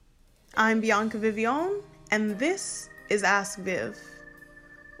I'm Bianca Vivian, and this is Ask Viv.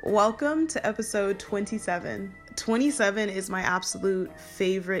 Welcome to episode 27. 27 is my absolute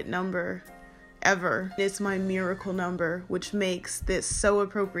favorite number ever. It's my miracle number, which makes this so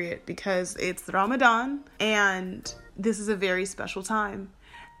appropriate because it's Ramadan, and this is a very special time.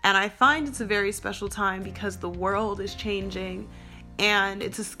 And I find it's a very special time because the world is changing, and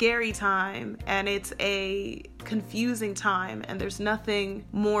it's a scary time, and it's a confusing time, and there's nothing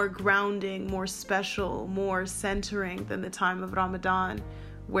more grounding, more special, more centering than the time of Ramadan,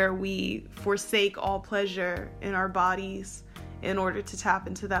 where we forsake all pleasure in our bodies in order to tap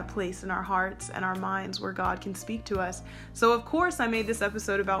into that place in our hearts and our minds where God can speak to us. So of course I made this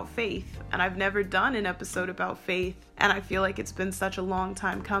episode about faith, and I've never done an episode about faith, and I feel like it's been such a long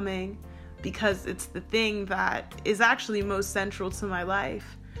time coming because it's the thing that is actually most central to my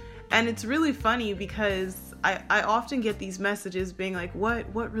life. And it's really funny because I often get these messages being like,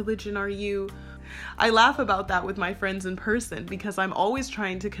 what religion are you? I laugh about that with my friends in person because I'm always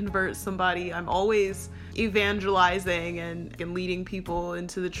trying to convert somebody. I'm always evangelizing and leading people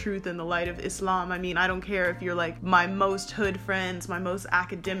into the truth and the light of Islam. I mean, I don't care if you're like my most hood friends, my most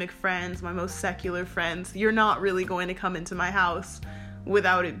academic friends, my most secular friends. You're not really going to come into my house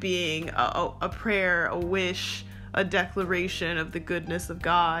without it being a prayer, a wish, a declaration of the goodness of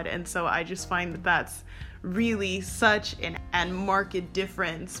God. And so I just find that that's really such an marked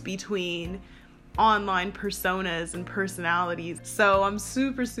difference between online personas and personalities. So I'm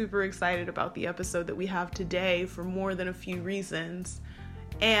super, super excited about the episode that we have today for more than a few reasons.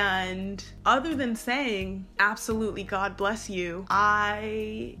 And other than saying, absolutely, God bless you,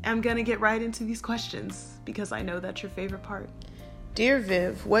 I am going to get right into these questions because I know that's your favorite part. Dear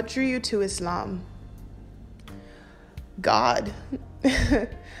Viv, what drew you to Islam? God.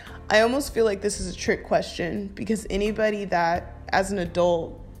 I almost feel like this is a trick question because anybody that, as an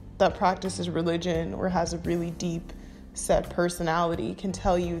adult, that practices religion or has a really deep set personality can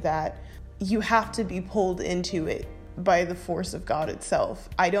tell you that you have to be pulled into it by the force of God itself.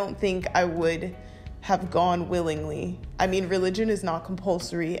 I don't think I would have gone willingly. I mean, religion is not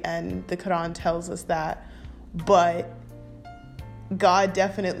compulsory and the Quran tells us that, but God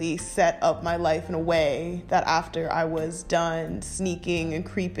definitely set up my life in a way that after I was done sneaking and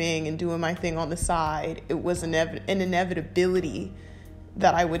creeping and doing my thing on the side, it was an inevitability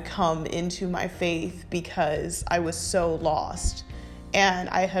that I would come into my faith because I was so lost and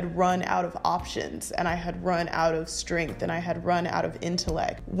I had run out of options and I had run out of strength and I had run out of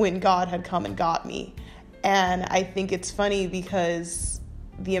intellect when God had come and got me. And I think it's funny because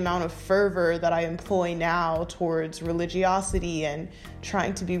the amount of fervor that I employ now towards religiosity and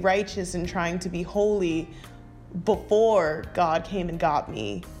trying to be righteous and trying to be holy, before God came and got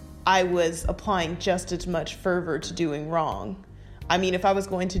me, I was applying just as much fervor to doing wrong. I mean, if I was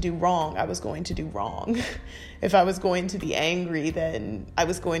going to do wrong, I was going to do wrong. If I was going to be angry, then I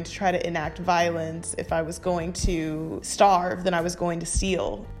was going to try to enact violence. If I was going to starve, then I was going to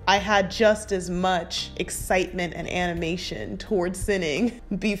steal. I had just as much excitement and animation towards sinning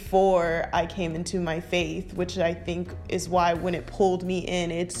before I came into my faith, which I think is why when it pulled me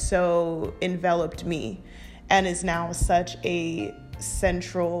in, it so enveloped me and is now such a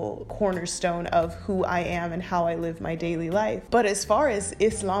central cornerstone of who I am and how I live my daily life. But as far as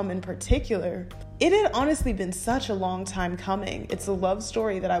Islam in particular, it had honestly been such a long time coming. It's a love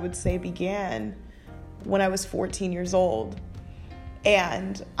story that I would say began when I was 14 years old.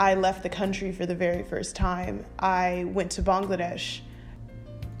 And I left the country for the very first time. I went to Bangladesh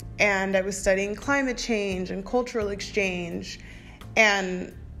and I was studying climate change and cultural exchange.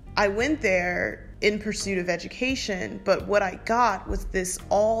 And I went there in pursuit of education, but what I got was this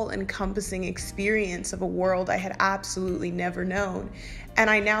all-encompassing experience of a world I had absolutely never known. And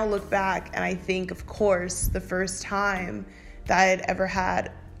I now look back and I think, of course, the first time that I had ever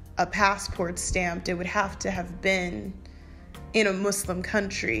had a passport stamped, it would have to have been in a Muslim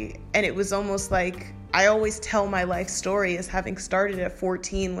country. And it was almost like, I always tell my life story as having started at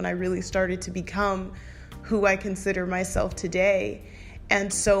 14 when I really started to become who I consider myself today.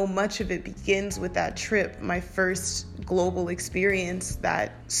 And so much of it begins with that trip, my first global experience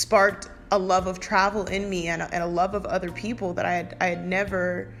that sparked a love of travel in me and a love of other people that I had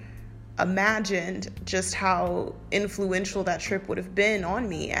never imagined just how influential that trip would have been on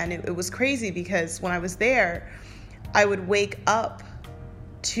me. And it was crazy because when I was there, I would wake up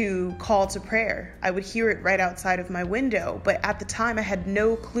to call to prayer. I would hear it right outside of my window, but at the time I had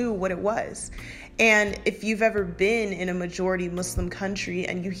no clue what it was. And if you've ever been in a majority Muslim country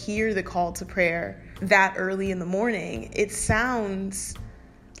and you hear the call to prayer that early in the morning, it sounds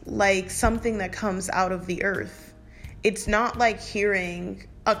like something that comes out of the earth. It's not like hearing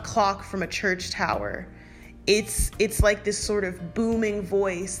a clock from a church tower. It's like this sort of booming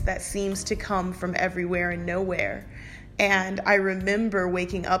voice that seems to come from everywhere and nowhere. And I remember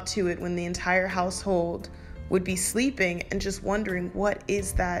waking up to it when the entire household would be sleeping and just wondering, what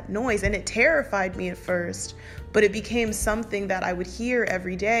is that noise? And it terrified me at first, but it became something that I would hear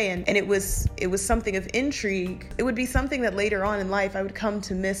every day. And it was something of intrigue. It would be something that later on in life I would come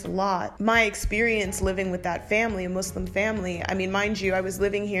to miss a lot. My experience living with that family, a Muslim family, I mean, mind you, I was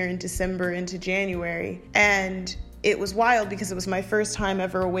living here in December into January, and it was wild because it was my first time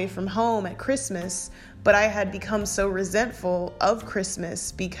ever away from home at Christmas, but I had become so resentful of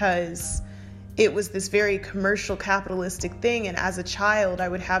Christmas because it was this very commercial, capitalistic thing. And as a child, I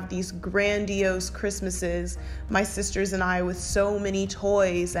would have these grandiose Christmases, my sisters and I, with so many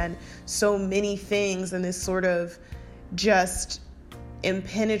toys and so many things and this sort of just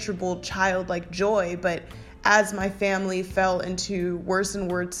impenetrable childlike joy. But as my family fell into worse and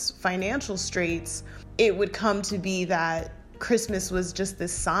worse financial straits, it would come to be that Christmas was just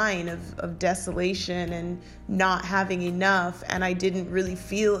this sign of desolation and not having enough, and I didn't really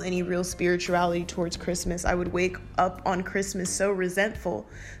feel any real spirituality towards Christmas. I would wake up on Christmas so resentful.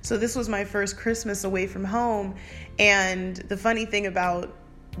 So this was my first Christmas away from home, and the funny thing about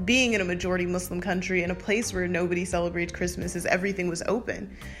being in a majority Muslim country in a place where nobody celebrates Christmas is everything was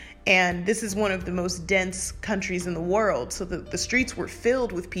open. And this is one of the most dense countries in the world. So the streets were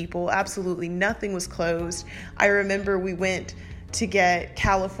filled with people. Absolutely nothing was closed. I remember we went to get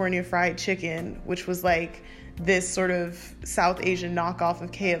California fried chicken, which was like this sort of South Asian knockoff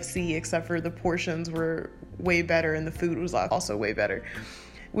of KFC, except for the portions were way better and the food was also way better.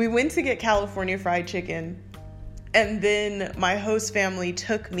 We went to get California fried chicken, and then my host family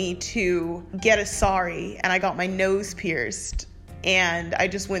took me to get a sari, and I got my nose pierced. And I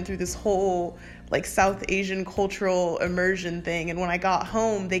just went through this whole like South Asian cultural immersion thing. And when I got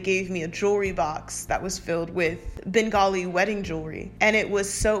home, they gave me a jewelry box that was filled with Bengali wedding jewelry. And it was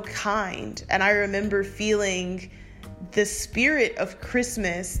so kind. And I remember feeling the spirit of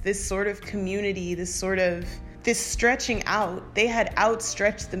Christmas, this sort of community, this stretching out. They had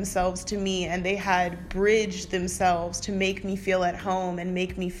outstretched themselves to me, and they had bridged themselves to make me feel at home and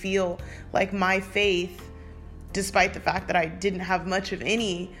make me feel like my faith, despite the fact that I didn't have much of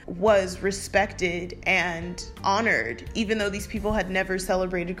any, was respected and honored, even though these people had never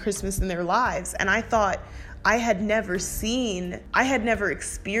celebrated Christmas in their lives. And I thought I had never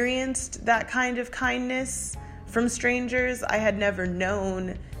experienced that kind of kindness from strangers. I had never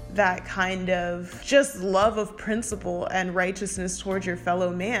known that kind of just love of principle and righteousness towards your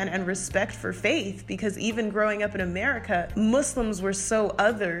fellow man and respect for faith, because even growing up in America, Muslims were so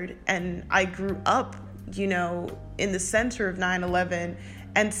othered, and I grew up in the center of 9/11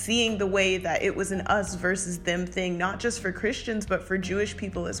 and seeing the way that it was an us versus them thing, not just for Christians, but for Jewish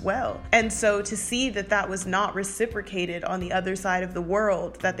people as well. And so to see that was not reciprocated on the other side of the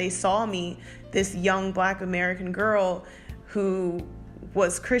world, that they saw me, this young Black American girl who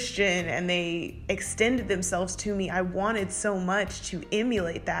was Christian, and they extended themselves to me, I wanted so much to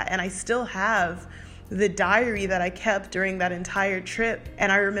emulate that. And I still have the diary that I kept during that entire trip.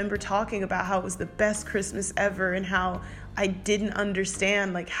 And I remember talking about how it was the best Christmas ever and how I didn't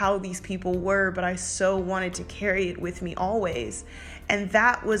understand how these people were, but I so wanted to carry it with me always. And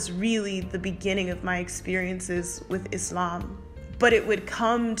that was really the beginning of my experiences with Islam. But it would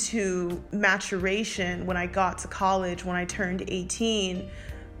come to maturation when I got to college, when I turned 18,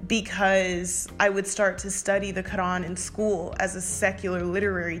 because I would start to study the Quran in school as a secular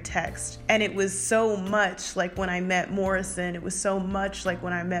literary text. And it was so much like when I met Morrison, it was so much like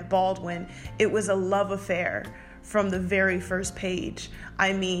when I met Baldwin. It was a love affair from the very first page.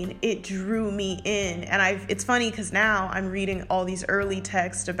 I mean, it drew me in. And it's funny because now I'm reading all these early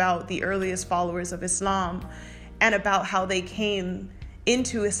texts about the earliest followers of Islam and about how they came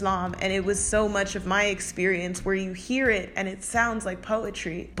into Islam, and it was so much of my experience where you hear it and it sounds like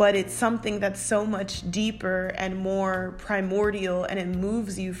poetry, but it's something that's so much deeper and more primordial, and it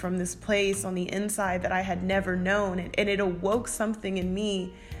moves you from this place on the inside that I had never known, and it awoke something in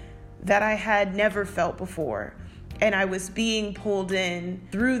me that I had never felt before. And I was being pulled in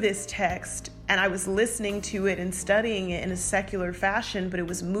through this text, and I was listening to it and studying it in a secular fashion, but it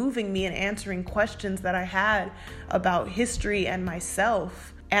was moving me and answering questions that I had about history and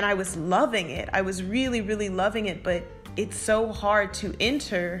myself. And I was loving it. I was really, really loving it, but it's so hard to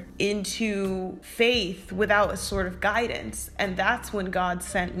enter into faith without a sort of guidance. And that's when God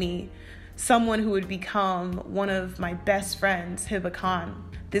sent me someone who would become one of my best friends, Hiba Khan,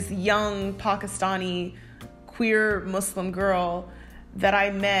 this young Pakistani queer Muslim girl that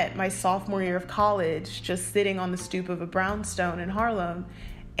I met my sophomore year of college, just sitting on the stoop of a brownstone in Harlem.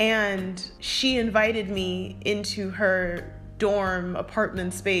 And she invited me into her dorm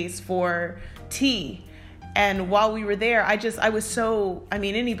apartment space for tea. And while we were there,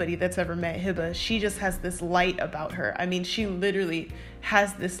 anybody that's ever met Hiba, she just has this light about her. I mean, she literally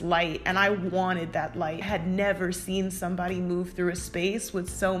has this light, and I wanted that light. I had never seen somebody move through a space with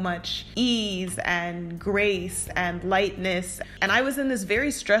so much ease and grace and lightness. And I was in this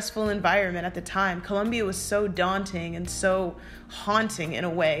very stressful environment at the time. Columbia was so daunting and so haunting in a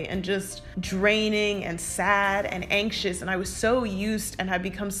way, and just draining and sad and anxious. And I was so used and had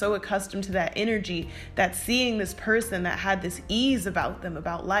become so accustomed to that energy, that seeing this person that had this ease about them,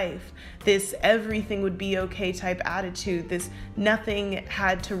 about life, this everything would be okay type attitude, this nothing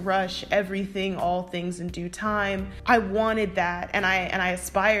had to rush, everything, all things in due time. I wanted that, and I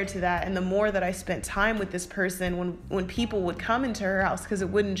aspired to that. And the more that I spent time with this person, when people would come into her house, because it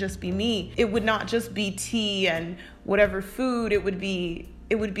wouldn't just be me, it would not just be tea and whatever food, it would be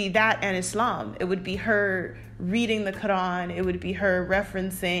that and Islam. It would be her reading the Quran. It would be her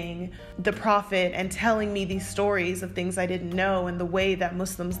referencing the Prophet and telling me these stories of things I didn't know and the way that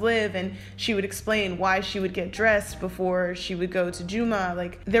Muslims live. And she would explain why she would get dressed before she would go to Juma.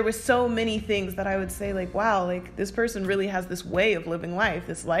 Like, there was so many things that I would say, like, wow, like, this person really has this way of living life,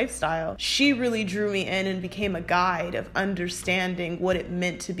 this lifestyle. She really drew me in and became a guide of understanding what it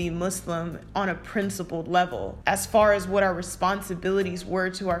meant to be Muslim on a principled level, as far as what our responsibilities were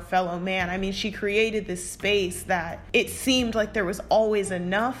to our fellow man. I mean, she created this space that it seemed like there was always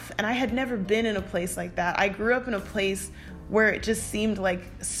enough, and I had never been in a place like that. I grew up in a place where it just seemed like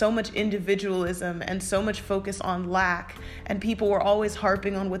so much individualism and so much focus on lack, and people were always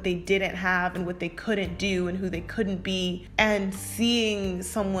harping on what they didn't have and what they couldn't do and who they couldn't be. And seeing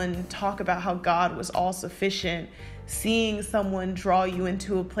someone talk about how God was all sufficient, seeing someone draw you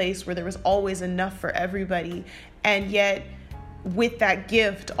into a place where there was always enough for everybody, and yet with that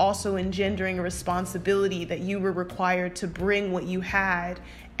gift also engendering a responsibility that you were required to bring what you had.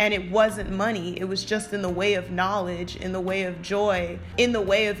 And it wasn't money. It was just in the way of knowledge, in the way of joy, in the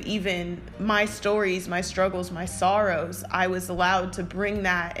way of even my stories, my struggles, my sorrows. I was allowed to bring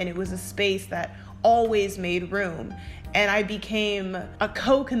that, and it was a space that always made room. And I became a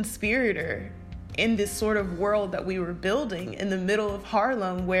co-conspirator in this sort of world that we were building in the middle of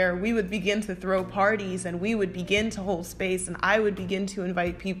Harlem, where we would begin to throw parties and we would begin to hold space, and I would begin to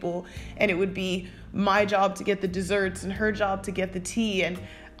invite people, and it would be my job to get the desserts and her job to get the tea. And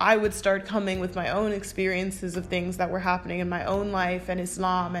I would start coming with my own experiences of things that were happening in my own life and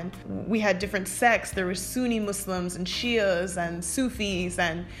Islam. And we had different sects. There were Sunni Muslims and Shias and Sufis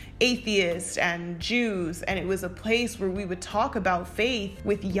and atheists and Jews. And it was a place where we would talk about faith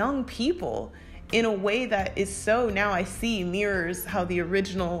with young people in a way that is so, now I see, mirrors how the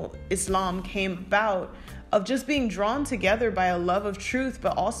original Islam came about, of just being drawn together by a love of truth,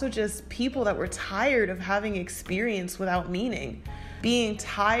 but also just people that were tired of having experience without meaning, being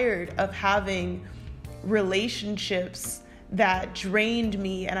tired of having relationships that drained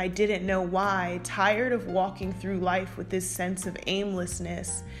me and I didn't know why, tired of walking through life with this sense of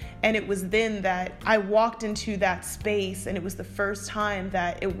aimlessness. And it was then that I walked into that space, and it was the first time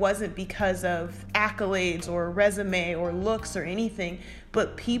that it wasn't because of accolades or resume or looks or anything,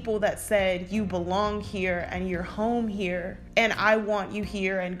 but people that said, you belong here and you're home here, and I want you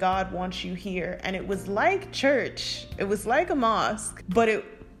here and God wants you here. And it was like church. It was like a mosque, but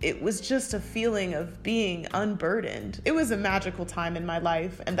it was just a feeling of being unburdened. It was a magical time in my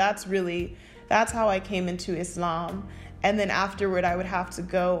life, and that's how I came into Islam. And then afterward, I would have to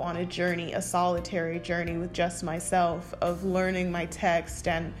go on a journey, a solitary journey with just myself, of learning my text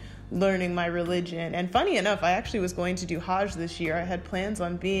and learning my religion. And funny enough, I actually was going to do Hajj this year. I had plans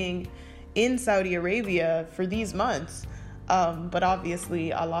on being in Saudi Arabia for these months. But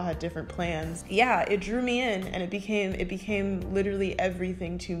obviously Allah had different plans. Yeah, it drew me in, and it became literally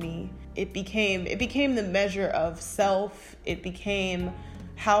everything to me. It became the measure of self. It became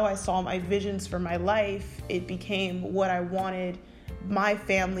how I saw my visions for my life. It became what I wanted my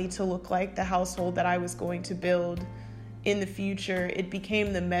family to look like, the household that I was going to build in the future. It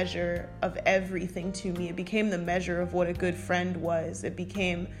became the measure of everything to me. It became the measure of what a good friend was. It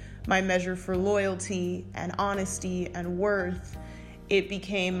became my measure for loyalty and honesty and worth. It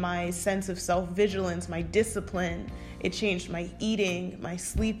became my sense of self-vigilance, my discipline. It changed my eating, my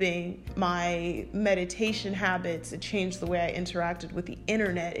sleeping, my meditation habits. It changed the way I interacted with the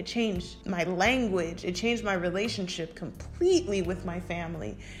internet. It changed my language. It changed my relationship completely with my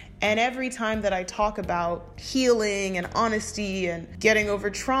family. And every time that I talk about healing and honesty and getting over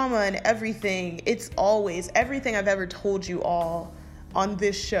trauma and everything, it's always, everything I've ever told you all on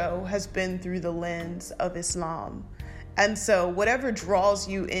this show has been through the lens of Islam. And so whatever draws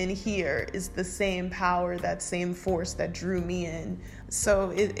you in here is the same power, that same force that drew me in.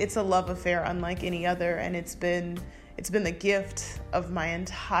 So it's a love affair unlike any other, and it's been the gift of my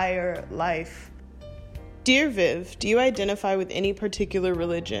entire life. Dear Viv, do you identify with any particular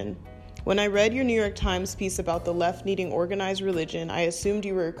religion? When I read your New York Times piece about the left needing organized religion, I assumed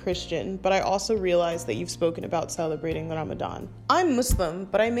you were a Christian, but I also realized that you've spoken about celebrating the Ramadan. I'm Muslim,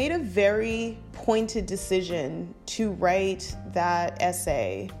 but I made a very pointed decision to write that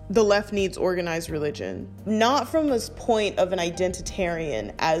essay, The Left Needs Organized Religion, not from this point of an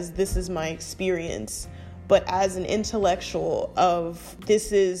identitarian, as this is my experience, but as an intellectual of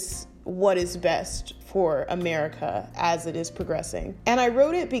this is what is best for America as it is progressing. And I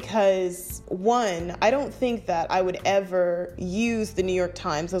wrote it because, one, I don't think that I would ever use the New York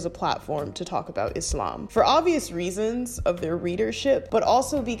Times as a platform to talk about Islam, for obvious reasons of their readership, but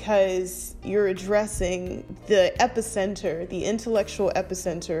also because you're addressing the epicenter, the intellectual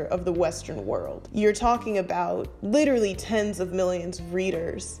epicenter of the Western world. You're talking about literally tens of millions of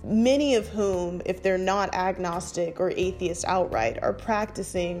readers, many of whom, if they're not agnostic or atheist outright, are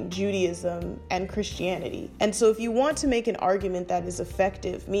practicing Judaism and Christianity. And so if you want to make an argument that is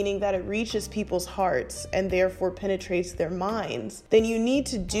effective, meaning that it reaches people's hearts and therefore penetrates their minds, then you need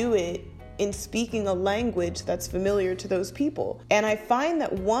to do it in speaking a language that's familiar to those people. And I find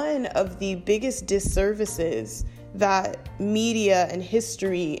that one of the biggest disservices that media and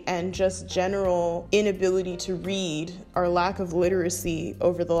history and just general inability to read, our lack of literacy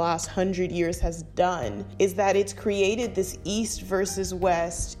over the last 100 years has done, is that it's created this East versus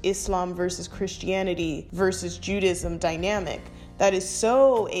West, Islam versus Christianity versus Judaism dynamic that is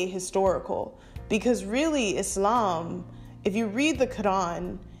so ahistorical. Because really, Islam, if you read the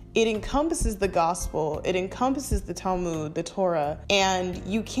Quran, it encompasses the gospel, it encompasses the Talmud, the Torah, and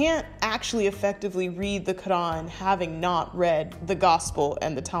you can't actually effectively read the Quran having not read the gospel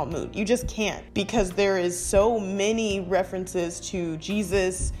and the Talmud. You just can't, because there is so many references to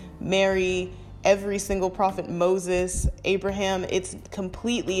Jesus, Mary, every single prophet, Moses, Abraham. It's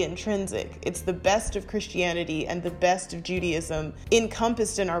completely intrinsic. It's the best of Christianity and the best of Judaism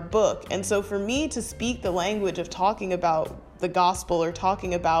encompassed in our book. And so for me to speak the language of talking about the gospel or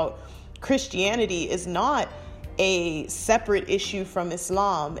talking about Christianity is not a separate issue from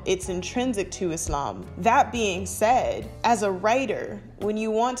Islam. It's intrinsic to Islam. That being said, as a writer, when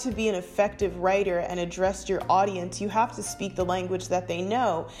you want to be an effective writer and address your audience, you have to speak the language that they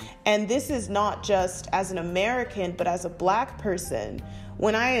know. And this is not just as an American, but as a Black person.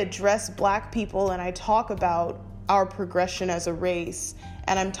 When I address Black people and I talk about our progression as a race,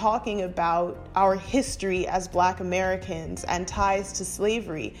 and I'm talking about our history as Black Americans and ties to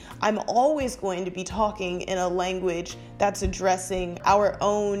slavery, I'm always going to be talking in a language that's addressing our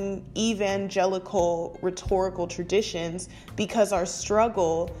own evangelical rhetorical traditions, because our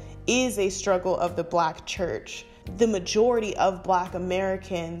struggle is a struggle of the Black church. The majority of Black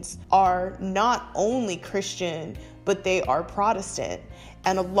Americans are not only Christian, but they are Protestant.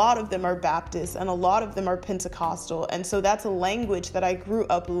 And a lot of them are Baptist, and a lot of them are Pentecostal. And so that's a language that I grew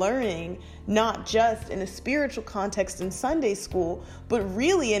up learning, not just in a spiritual context in Sunday school, but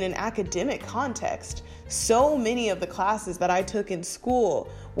really in an academic context. So many of the classes that I took in school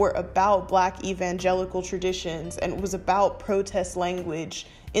were about Black evangelical traditions, and it was about protest language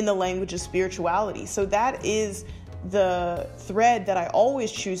in the language of spirituality. So that is the thread that I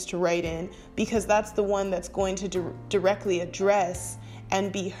always choose to write in, because that's the one that's going to directly address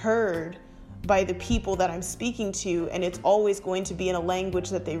and be heard by the people that I'm speaking to, and it's always going to be in a language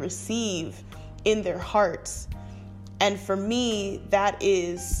that they receive in their hearts. And for me,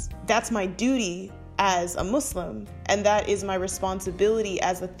 that's my duty as a Muslim, and that is my responsibility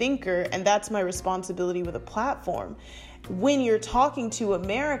as a thinker, and that's my responsibility with a platform. When you're talking to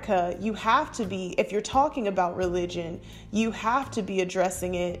America, you have to be, if you're talking about religion, you have to be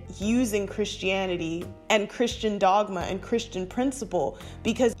addressing it using Christianity and Christian dogma and Christian principle,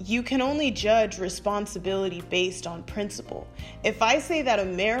 because you can only judge responsibility based on principle. If I say that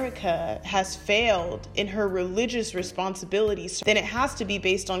America has failed in her religious responsibilities, then it has to be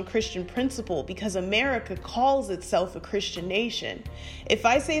based on Christian principle, because America calls itself a Christian nation. If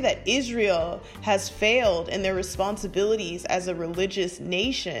I say that Israel has failed in their responsibilities as a religious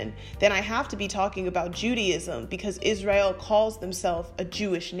nation, then I have to be talking about Judaism, because Israel calls themselves a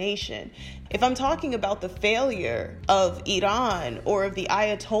Jewish nation. If I'm talking about the failure of Iran or of the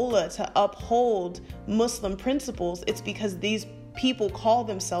Ayatollah to uphold Muslim principles, it's because these people call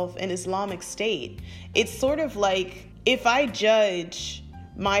themselves an Islamic state. It's sort of like if I judge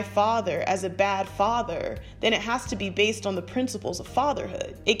my father as a bad father, then it has to be based on the principles of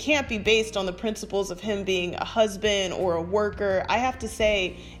fatherhood. It can't be based on the principles of him being a husband or a worker. I have to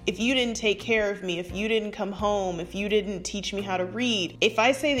say, if you didn't take care of me, if you didn't come home, if you didn't teach me how to read, if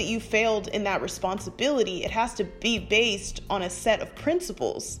I say that you failed in that responsibility, it has to be based on a set of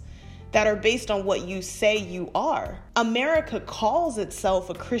principles that are based on what you say you are. America calls itself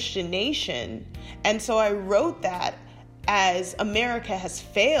a Christian nation, and so I wrote that as America has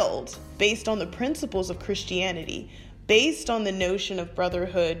failed based on the principles of Christianity, based on the notion of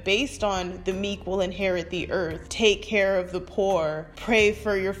brotherhood, based on the meek will inherit the earth, take care of the poor, pray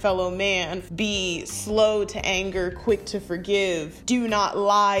for your fellow man, be slow to anger, quick to forgive, do not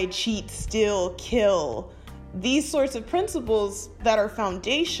lie, cheat, steal, kill. These sorts of principles that are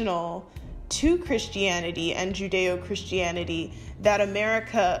foundational to Christianity and Judeo-Christianity that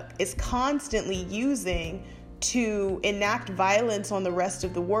America is constantly using to enact violence on the rest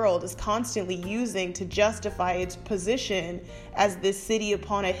of the world, is constantly using to justify its position as this city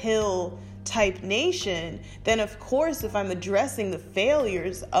upon a hill type nation, then of course, if I'm addressing the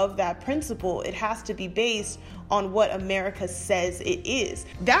failures of that principle, it has to be based on what America says it is.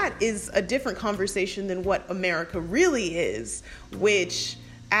 That is a different conversation than what America really is, which,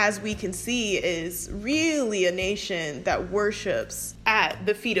 as we can see, is really a nation that worships at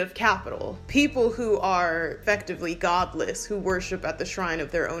the feet of capital. People who are effectively godless, who worship at the shrine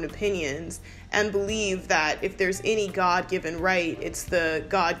of their own opinions and believe that if there's any God-given right, it's the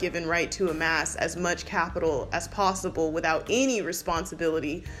God-given right to amass as much capital as possible without any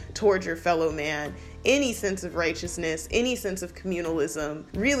responsibility towards your fellow man, any sense of righteousness, any sense of communalism.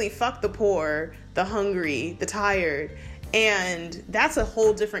 Really, fuck the poor, the hungry, the tired. And that's a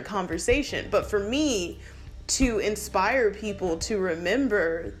whole different conversation. But for me, to inspire people to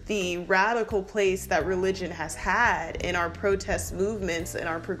remember the radical place that religion has had in our protest movements and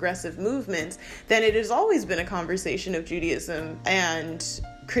our progressive movements, then it has always been a conversation of Judaism and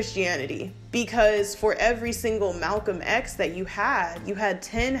Christianity. Because for every single Malcolm X that you had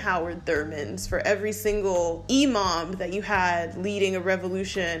 10 Howard Thurmans. For every single imam that you had leading a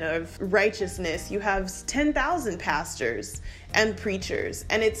revolution of righteousness, you have 10,000 pastors and preachers.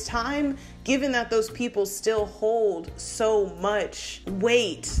 And it's time, given that those people still hold so much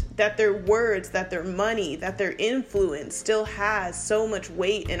weight, that their words, that their money, that their influence still has so much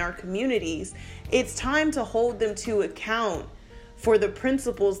weight in our communities, it's time to hold them to account for the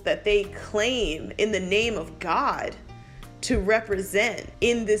principles that they claim in the name of God to represent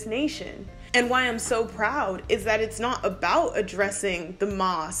in this nation. And why I'm so proud is that it's not about addressing the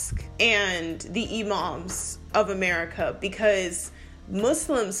mosque and the imams of America, because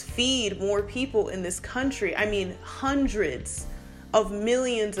Muslims feed more people in this country. I mean, hundreds of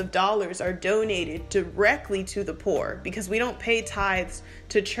millions of dollars are donated directly to the poor, because we don't pay tithes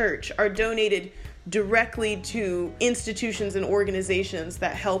to church, are donated directly to institutions and organizations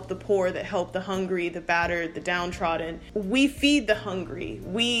that help the poor, that help the hungry, the battered, the downtrodden. We feed the hungry.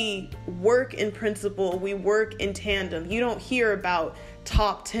 We work in principle. We work in tandem. You don't hear about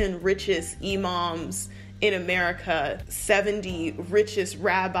top 10 richest imams in America, 70 richest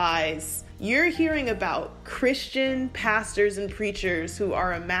rabbis. You're hearing about Christian pastors and preachers who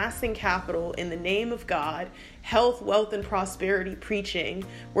are amassing capital in the name of God, health, wealth, and prosperity preaching,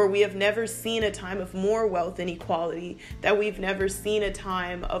 where we have never seen a time of more wealth and equality, that we've never seen a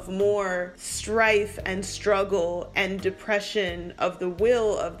time of more strife and struggle and depression of the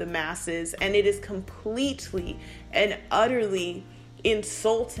will of the masses. And it is completely and utterly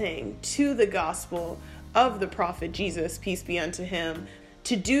insulting to the gospel of the prophet Jesus, peace be unto him.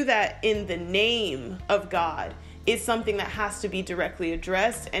 To do that in the name of God is something that has to be directly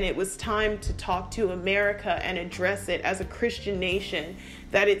addressed, and it was time to talk to America and address it as a Christian nation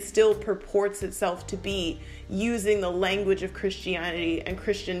that it still purports itself to be, using the language of Christianity and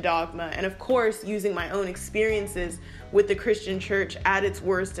Christian dogma, and of course using my own experiences with the Christian church at its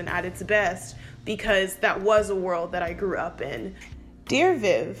worst and at its best, because that was a world that I grew up in. Dear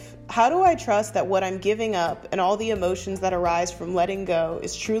Viv, how do I trust that what I'm giving up and all the emotions that arise from letting go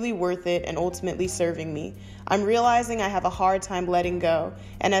is truly worth it and ultimately serving me? I'm realizing I have a hard time letting go,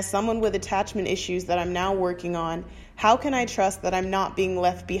 and as someone with attachment issues that I'm now working on, how can I trust that I'm not being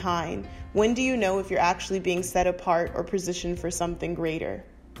left behind? When do you know if you're actually being set apart or positioned for something greater?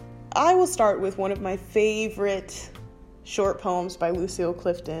 I will start with one of my favorite short poems by Lucille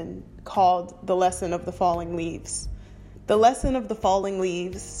Clifton called The Lesson of the Falling Leaves. The lesson of the falling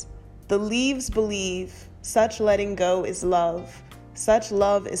leaves. The leaves believe, such letting go is love. Such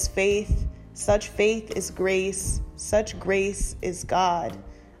love is faith. Such faith is grace. Such grace is God.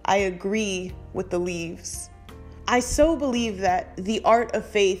 I agree with the leaves. I so believe that the art of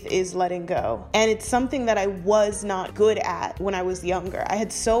faith is letting go. And it's something that I was not good at when I was younger. I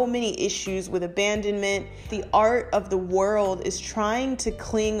had so many issues with abandonment. The art of the world is trying to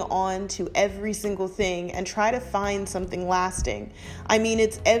cling on to every single thing and try to find something lasting. I mean,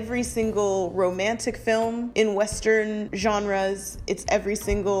 it's every single romantic film in Western genres. It's every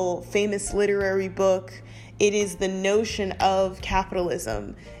single famous literary book. It is the notion of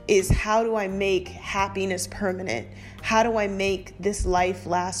capitalism, is how do I make happiness permanent? How do I make this life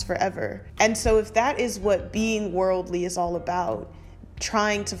last forever? And so if that is what being worldly is all about,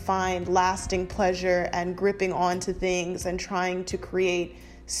 trying to find lasting pleasure and gripping onto things and trying to create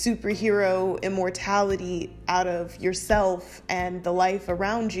superhero immortality out of yourself and the life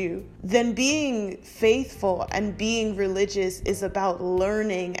around you, then being faithful and being religious is about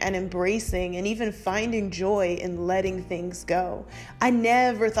learning and embracing and even finding joy in letting things go. I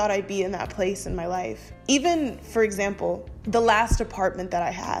never thought I'd be in that place in my life. Even, for example, the last apartment that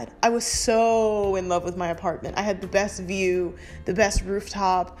I had, I was so in love with my apartment. I had the best view, the best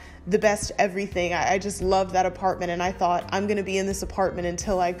rooftop, the best everything. I just loved that apartment, and I thought, I'm going to be in this apartment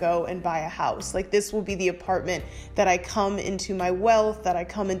until I go and buy a house. Like, this will be the apartment that I come into my wealth, that I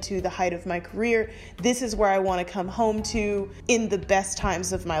come into the height of my career. This is where I want to come home to in the best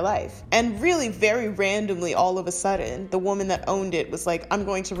times of my life. And really, very randomly, all of a sudden, the woman that owned it was like, I'm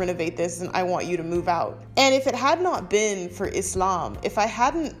going to renovate this and I want you to move out. And if it had not been for Islam, if I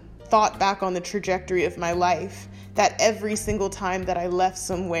hadn't thought back on the trajectory of my life, that every single time that I left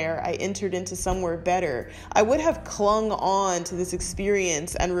somewhere, I entered into somewhere better, I would have clung on to this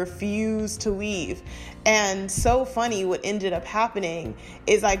experience and refused to leave. And so funny, what ended up happening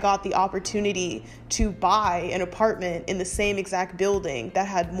is I got the opportunity to buy an apartment in the same exact building that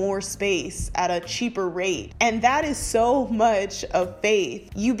had more space at a cheaper rate. And that is so much of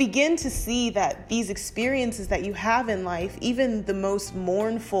faith. You begin to see that these experiences that you have in life, even the most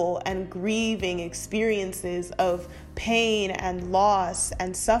mournful and grieving experiences of pain and loss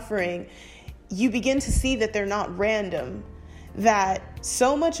and suffering, you begin to see that they're not random. That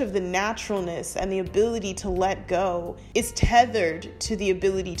so much of the naturalness and the ability to let go is tethered to the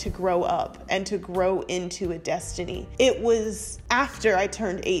ability to grow up and to grow into a destiny. It was after I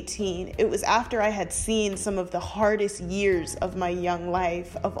turned 18. It was after I had seen some of the hardest years of my young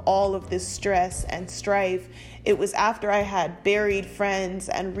life, of all of this stress and strife. It was after I had buried friends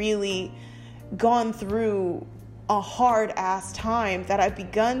and really gone through a hard-ass time that I've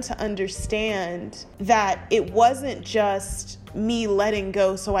begun to understand that it wasn't just me letting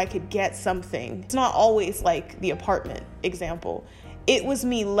go so I could get something. It's not always like the apartment example. It was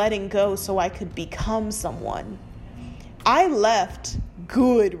me letting go so I could become someone. I left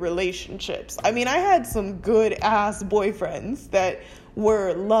good relationships. I mean, I had some good-ass boyfriends that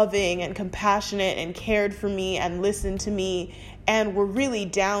were loving and compassionate and cared for me and listened to me and were really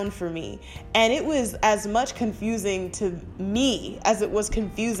down for me. And it was as much confusing to me as it was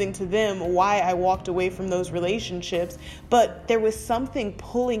confusing to them why I walked away from those relationships. But there was something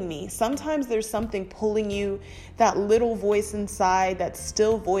pulling me. Sometimes there's something pulling you, that little voice inside, that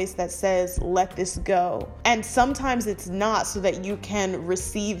still voice that says, let this go. And sometimes it's not, so that you can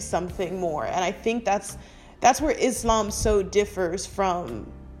receive something more. And I think that's where Islam so differs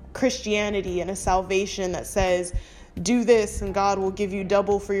from Christianity and a salvation that says, do this and God will give you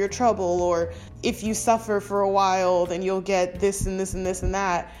double for your trouble, or if you suffer for a while, then you'll get this and this and this and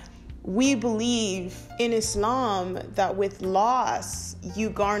that. We believe in Islam that with loss, you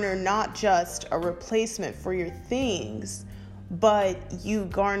garner not just a replacement for your things, but you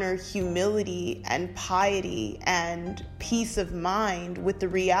garner humility and piety and peace of mind with the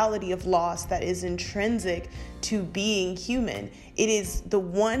reality of loss that is intrinsic to being human. It is the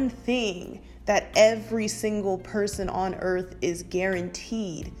one thing that every single person on earth is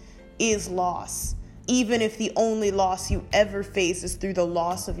guaranteed is loss, even if the only loss you ever face is through the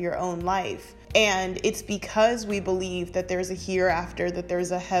loss of your own life. And it's because we believe that there's a hereafter, that there's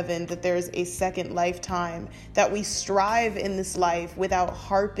a heaven, that there's a second lifetime, that we strive in this life without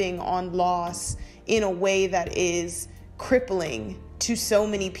harping on loss in a way that is crippling to so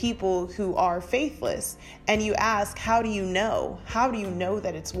many people who are faithless. And you ask, how do you know? How do you know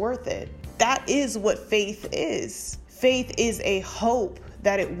that it's worth it? That is what faith is. Faith is a hope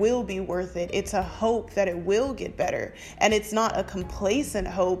that it will be worth it. It's a hope that it will get better. And it's not a complacent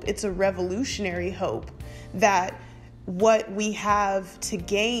hope. It's a revolutionary hope that what we have to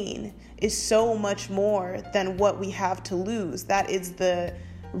gain is so much more than what we have to lose. That is the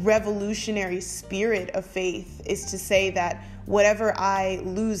revolutionary spirit of faith, is to say that whatever I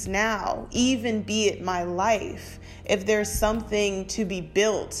lose now, even be it my life, if there's something to be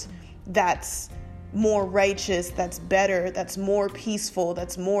built that's more righteous, that's better, that's more peaceful,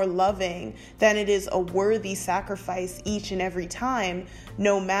 that's more loving, then it is a worthy sacrifice each and every time,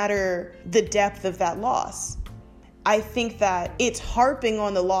 no matter the depth of that loss. I think that it's harping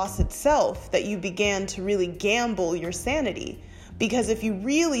on the loss itself that you began to really gamble your sanity. Because if you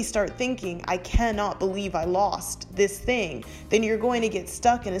really start thinking, I cannot believe I lost this thing, then you're going to get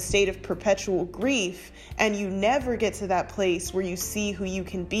stuck in a state of perpetual grief, and you never get to that place where you see who you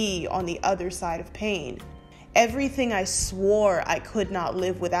can be on the other side of pain. Everything I swore I could not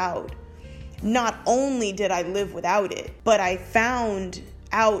live without, not only did I live without it, but I found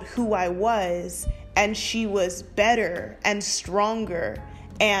out who I was, and she was better and stronger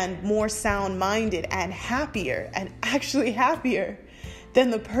and more sound-minded and happier, and actually happier than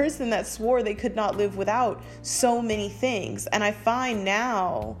the person that swore they could not live without so many things. And I find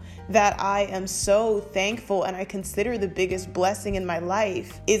now that I am so thankful, and I consider the biggest blessing in my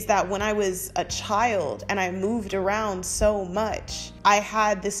life is that when I was a child and I moved around so much, I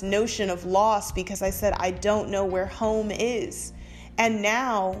had this notion of loss because I said, I don't know where home is. And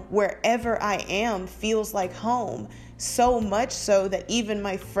now wherever I am feels like home. So much so that even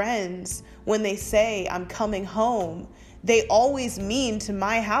my friends, when they say I'm coming home, they always mean to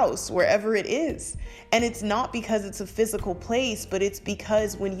my house, wherever it is. And it's not because it's a physical place, but it's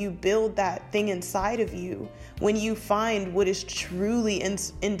because when you build that thing inside of you, when you find what is truly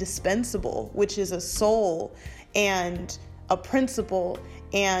indispensable, which is a soul and a principle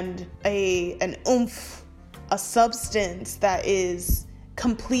and an oomph, a substance that is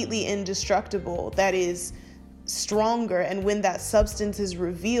completely indestructible, that is stronger, and when that substance is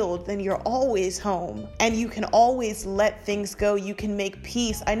revealed, then you're always home and you can always let things go. You can make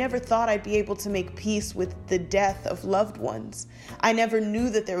peace. I never thought I'd be able to make peace with the death of loved ones. I never knew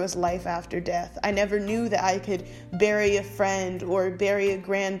that there was life after death. I never knew that I could bury a friend or bury a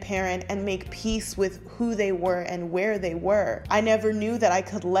grandparent and make peace with who they were and where they were. I never knew that I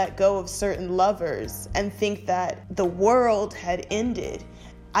could let go of certain lovers and think that the world had ended.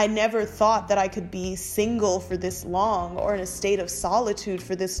 I never thought that I could be single for this long or in a state of solitude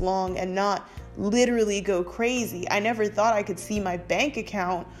for this long and not literally go crazy. I never thought I could see my bank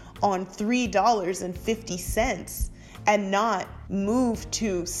account on $3.50 and not move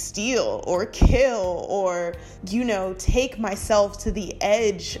to steal or kill or, take myself to the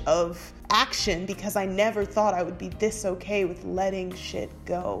edge of action because I never thought I would be this okay with letting shit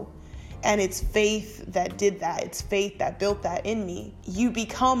go. And it's faith that did that. It's faith that built that in me. You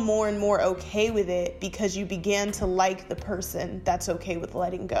become more and more okay with it because you began to like the person that's okay with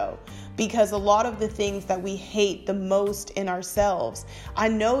letting go. Because a lot of the things that we hate the most in ourselves, I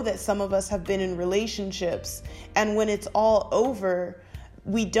know that some of us have been in relationships, and when it's all over,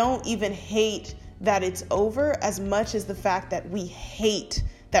 we don't even hate that it's over as much as the fact that we hate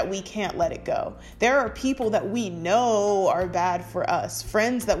that we can't let it go. There are people that we know are bad for us,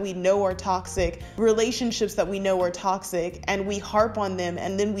 friends that we know are toxic, relationships that we know are toxic, and we harp on them,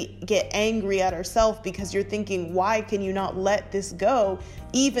 and then we get angry at ourselves because you're thinking, why can you not let this go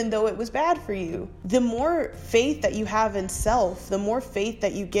even though it was bad for you? The more faith that you have in self, the more faith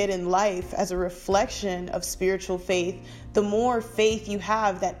that you get in life as a reflection of spiritual faith, the more faith you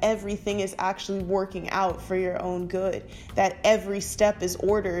have that everything is actually working out for your own good, that every step is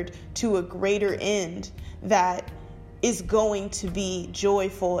ordered to a greater end that is going to be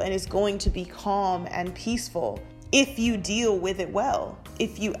joyful and is going to be calm and peaceful if you deal with it well,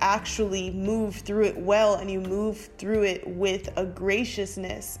 if you actually move through it well and you move through it with a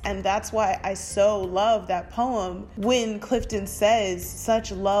graciousness. And that's why I so love that poem when Clifton says,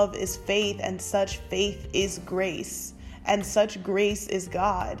 such love is faith and such faith is grace. And such grace is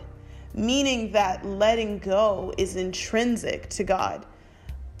God, meaning that letting go is intrinsic to God,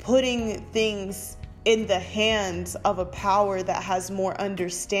 putting things in the hands of a power that has more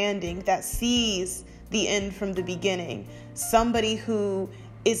understanding, that sees the end from the beginning, somebody who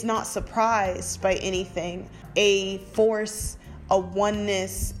is not surprised by anything, a force, a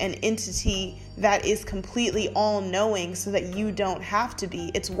oneness, an entity that is completely all-knowing so that you don't have to be.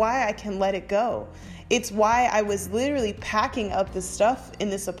 It's why I can let it go. It's why I was literally packing up the stuff in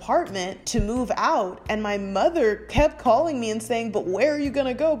this apartment to move out. And my mother kept calling me and saying, but where are you going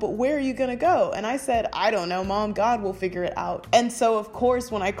to go? But where are you going to go? And I said, I don't know, Mom, God will figure it out. And so, of course,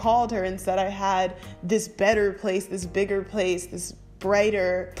 when I called her and said I had this better place, this bigger place, this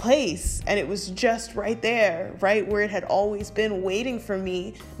brighter place, and it was just right there, right where it had always been, waiting for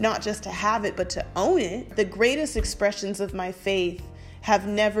me, not just to have it, but to own it. The greatest expressions of my faith have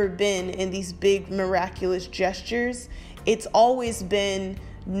never been in these big miraculous gestures. It's always been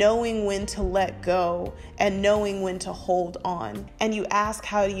knowing when to let go and knowing when to hold on. And you ask,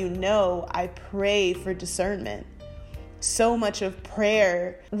 how do you know? I pray for discernment. So much of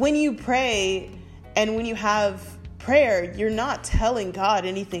prayer, when you pray and when you have prayer, you're not telling God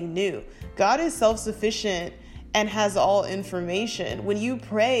anything new. God is self-sufficient and has all information. When you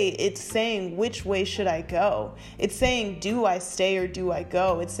pray, it's saying, which way should I go? It's saying, do I stay or do I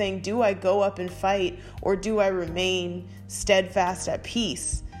go? It's saying, do I go up and fight or do I remain steadfast at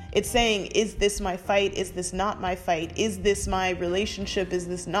peace? It's saying, is this my fight? Is this not my fight? Is this my relationship? Is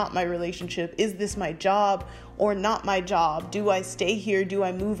this not my relationship? Is this my job or not my job? Do I stay here? Do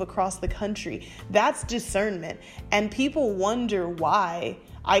I move across the country? That's discernment. And people wonder why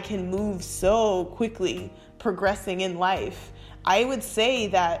I can move so quickly progressing in life. I would say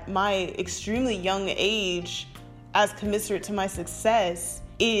that my extremely young age, as commensurate to my success,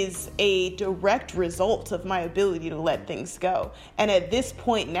 is a direct result of my ability to let things go. And at this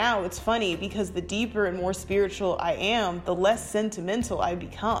point now, it's funny because the deeper and more spiritual I am, the less sentimental I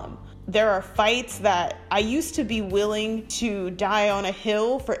become. There are fights that I used to be willing to die on a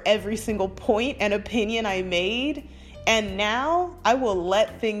hill for every single point and opinion I made. And now I will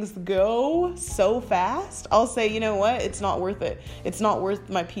let things go so fast. I'll say, you know what? It's not worth it. It's not worth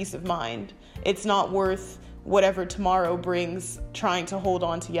my peace of mind. It's not worth whatever tomorrow brings trying to hold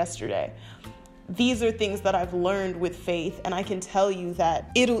on to yesterday. These are things that I've learned with faith, and I can tell you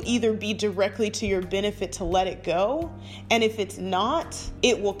that it'll either be directly to your benefit to let it go, and if it's not,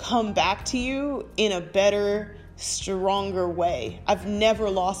 it will come back to you in a better, stronger way. I've never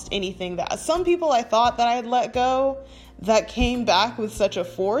lost anything that some people I thought that I had let go that came back with such a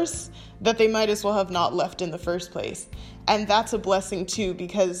force that they might as well have not left in the first place. And that's a blessing too,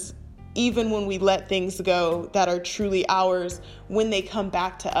 because even when we let things go that are truly ours, when they come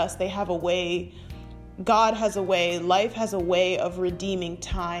back to us, they have a way, God has a way, life has a way of redeeming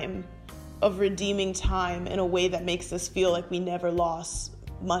time in a way that makes us feel like we never lost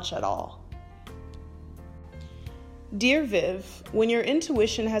much at all. Dear Viv, when your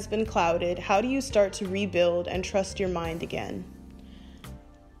intuition has been clouded, how do you start to rebuild and trust your mind again?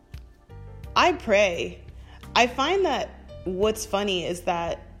 I pray. I find that what's funny is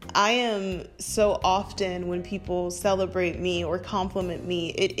that I am so often, when people celebrate me or compliment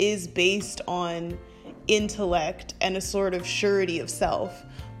me, it is based on intellect and a sort of surety of self.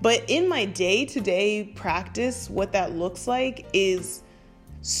 But in my day-to-day practice, what that looks like is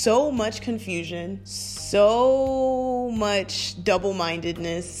so much confusion, so much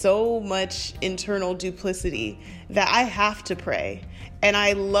double-mindedness, so much internal duplicity that I have to pray. And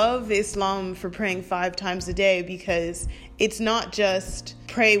I love Islam for praying 5 times a day, because it's not just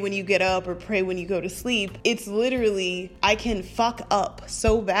pray when you get up or pray when you go to sleep. It's literally, I can fuck up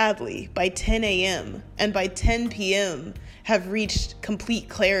so badly by 10 a.m. and by 10 p.m. have reached complete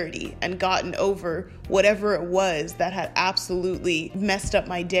clarity and gotten over whatever it was that had absolutely messed up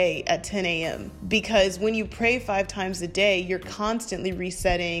my day at 10 a.m. Because when you pray 5 times a day, you're constantly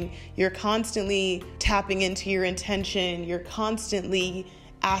resetting, you're constantly tapping into your intention, you're constantly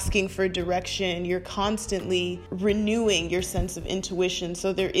asking for direction, you're constantly renewing your sense of intuition,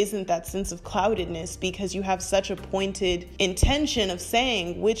 so there isn't that sense of cloudedness, because you have such a pointed intention of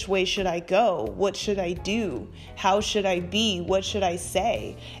saying, which way should I go? What should I do? How should I be? What should I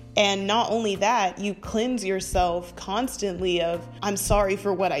say? And not only that, you cleanse yourself constantly of, I'm sorry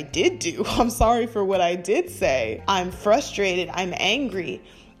for what I did do. I'm sorry for what I did say. I'm frustrated. I'm angry.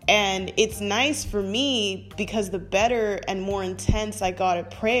 And it's nice for me, because the better and more intense I got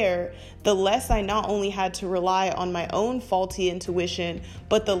at prayer, the less I not only had to rely on my own faulty intuition,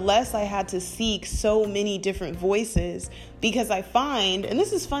 but the less I had to seek so many different voices. Because I find, and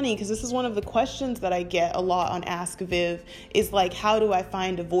this is funny because this is one of the questions that I get a lot on Ask Viv, is like, how do I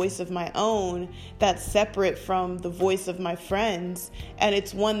find a voice of my own that's separate from the voice of my friends? And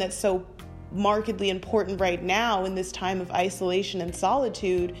it's one that's so markedly important right now in this time of isolation and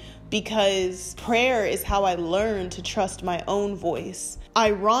solitude, because prayer is how I learned to trust my own voice.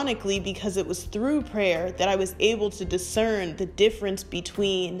 Ironically, because it was through prayer that I was able to discern the difference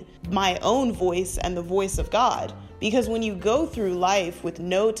between my own voice and the voice of God. Because when you go through life with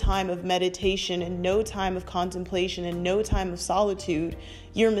no time of meditation and no time of contemplation and no time of solitude,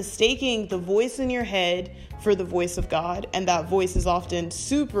 you're mistaking the voice in your head for the voice of God. And that voice is often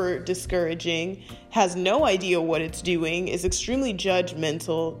super discouraging, has no idea what it's doing, is extremely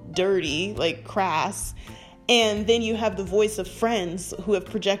judgmental, dirty, like crass. And then you have the voice of friends who have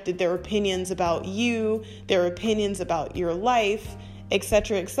projected their opinions about you, their opinions about your life,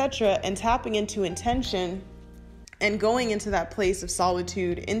 etc., etc. And tapping into intention And going into that place of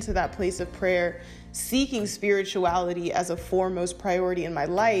solitude, into that place of prayer, seeking spirituality as a foremost priority in my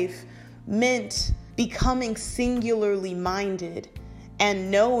life meant becoming singularly minded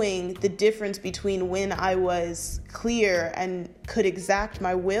and knowing the difference between when I was clear and could exact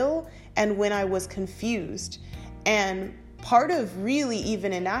my will and when I was confused. And part of really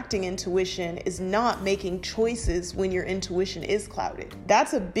even enacting intuition is not making choices when your intuition is clouded.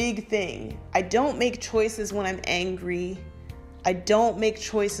 That's a big thing. I don't make choices when I'm angry. I don't make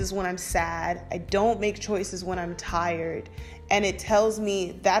choices when I'm sad. I don't make choices when I'm tired. And it tells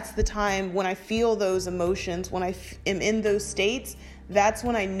me that's the time when I feel those emotions, when I am in those states, that's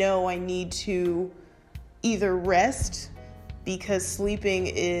when I know I need to either rest, because sleeping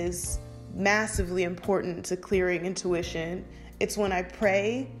is massively important to clearing intuition. It's when I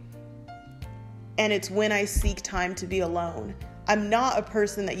pray, and it's when I seek time to be alone. I'm not a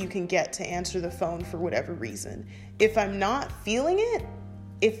person that you can get to answer the phone for whatever reason. If I'm not feeling it,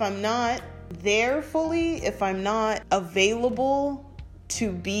 if I'm not there fully, if I'm not available to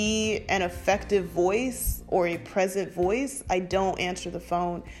be an effective voice or a present voice, I don't answer the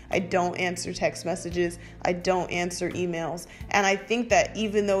phone. I don't answer text messages. I don't answer emails. And I think that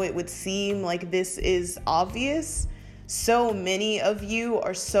even though it would seem like this is obvious, so many of you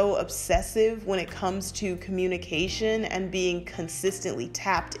are so obsessive when it comes to communication and being consistently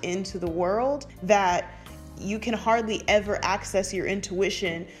tapped into the world that you can hardly ever access your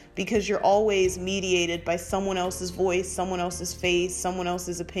intuition, because you're always mediated by someone else's voice, someone else's face, someone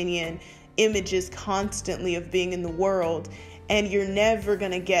else's opinion, images constantly of being in the world. And you're never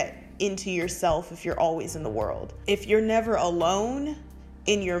going to get into yourself if you're always in the world. If you're never alone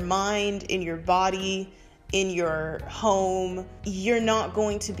in your mind, in your body, in your home, you're not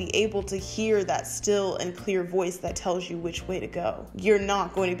going to be able to hear that still and clear voice that tells you which way to go. You're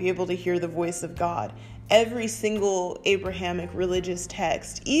not going to be able to hear the voice of God. Every single Abrahamic religious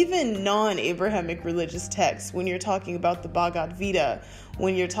text, even non-Abrahamic religious texts, when you're talking about the Bhagavad Gita,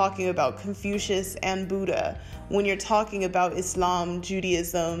 when you're talking about Confucius and Buddha, when you're talking about Islam,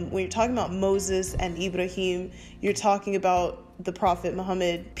 Judaism, when you're talking about Moses and Ibrahim, you're talking about the Prophet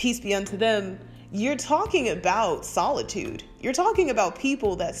Muhammad, peace be unto them, you're talking about solitude. You're talking about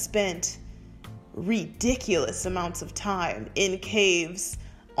people that spent ridiculous amounts of time in caves,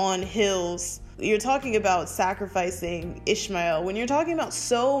 on hills. You're talking about sacrificing Ishmael. When you're talking about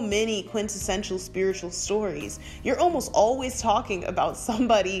so many quintessential spiritual stories, you're almost always talking about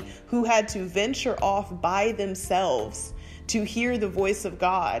somebody who had to venture off by themselves to hear the voice of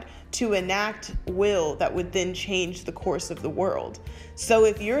God, to enact will that would then change the course of the world. So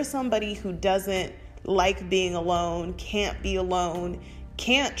if you're somebody who doesn't like being alone, can't be alone,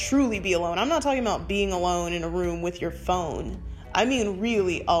 can't truly be alone, I'm not talking about being alone in a room with your phone. I mean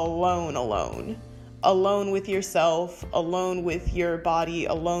really alone with yourself, alone with your body,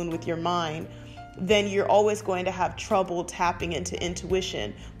 alone with your mind, then you're always going to have trouble tapping into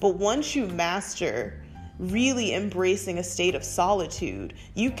intuition. But once you master really embracing a state of solitude,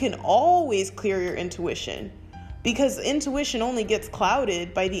 you can always clear your intuition, because intuition only gets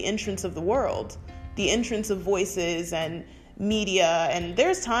clouded by the entrance of the world, the entrance of voices and media. And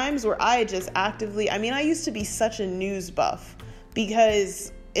there's times where I just actively, I used to be such a news buff,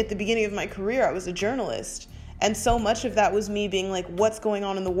 because at the beginning of my career, I was a journalist. And so much of that was me being like, what's going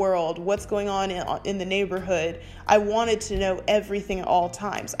on in the world? What's going on in the neighborhood? I wanted to know everything at all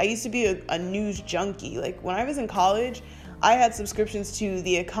times. I used to be a news junkie. Like when I was in college, I had subscriptions to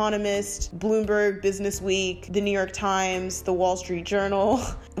The Economist, Bloomberg, Business Week, The New York Times, The Wall Street Journal,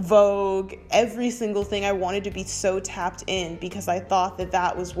 Vogue, every single thing. I wanted to be so tapped in because I thought that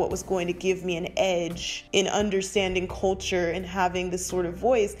that was what was going to give me an edge in understanding culture and having this sort of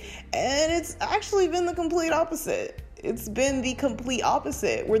voice. And it's actually been the complete opposite. It's been the complete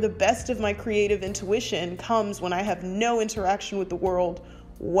opposite, where the best of my creative intuition comes when I have no interaction with the world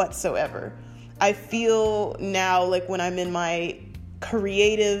whatsoever. I feel now like when I'm in my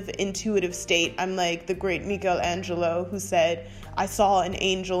creative, intuitive state, I'm like the great Michelangelo, who said, I saw an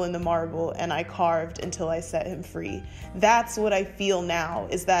angel in the marble and I carved until I set him free. That's what I feel now,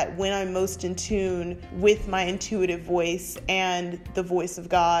 is that when I'm most in tune with my intuitive voice and the voice of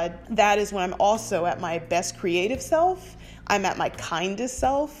God, that is when I'm also at my best creative self. I'm at my kindest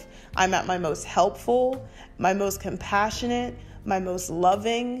self. I'm at my most helpful, my most compassionate, my most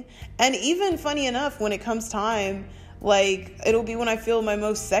loving. And even funny enough, when it comes time, like it'll be when I feel my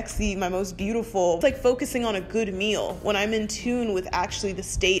most sexy, my most beautiful. It's like focusing on a good meal, when I'm in tune with actually the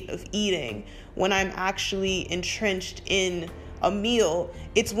state of eating, when I'm actually entrenched in a meal.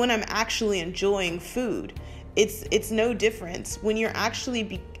 It's when I'm actually enjoying food. It's no difference. When you're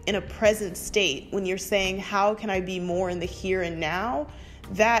actually in a present state, when you're saying, how can I be more in the here and now?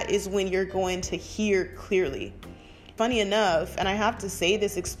 That is when you're going to hear clearly. Funny enough, and I have to say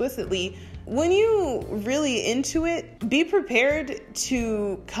this explicitly, when you really into it, be prepared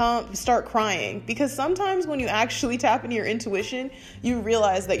to start crying, because sometimes when you actually tap into your intuition, you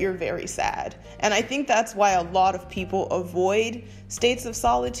realize that you're very sad. And I think that's why a lot of people avoid states of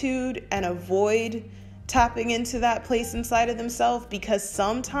solitude and avoid tapping into that place inside of themselves, because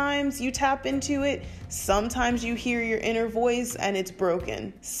sometimes you tap into it, sometimes you hear your inner voice and it's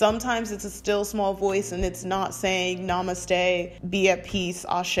broken. Sometimes it's a still small voice and it's not saying namaste, be at peace,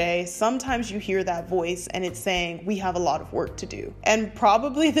 ashe. Sometimes you hear that voice and it's saying, we have a lot of work to do. And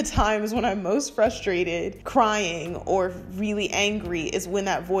probably the times when I'm most frustrated, crying, or really angry is when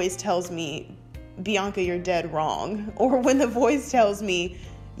that voice tells me, Bianca, you're dead wrong. Or when the voice tells me,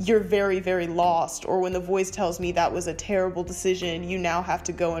 you're very, very lost, or when the voice tells me that was a terrible decision, you now have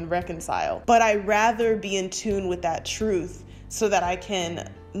to go and reconcile. But I'd rather be in tune with that truth so that I can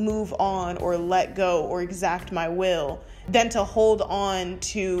move on or let go or exact my will than to hold on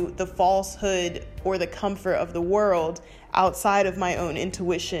to the falsehood or the comfort of the world outside of my own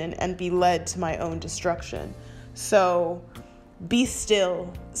intuition and be led to my own destruction. So be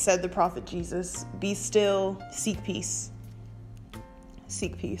still, said the prophet Jesus. Be still, seek peace.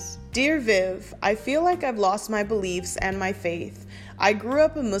 Seek peace. Dear Viv, I feel like I've lost my beliefs and my faith. I grew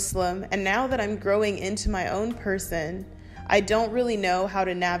up a Muslim, and now that I'm growing into my own person, I don't really know how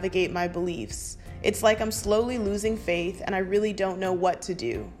to navigate my beliefs. It's like I'm slowly losing faith, and I really don't know what to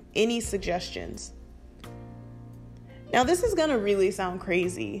do. Any suggestions? Now, this is gonna really sound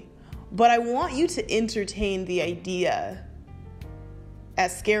crazy, but I want you to entertain the idea,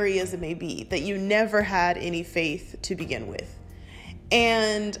 as scary as it may be, that you never had any faith to begin with.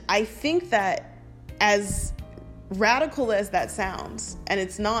 And I think that, as radical as that sounds, and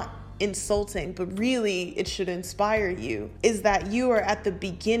it's not insulting, but really it should inspire you, is that you are at the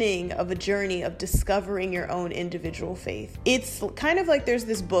beginning of a journey of discovering your own individual faith. It's kind of like there's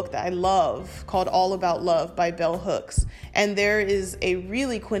this book that I love called All About Love by Bell Hooks. And there is a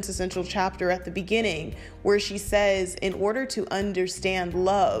really quintessential chapter at the beginning where she says, in order to understand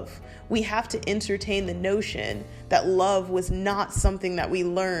love, we have to entertain the notion that love was not something that we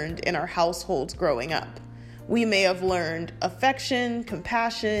learned in our households growing up. We may have learned affection,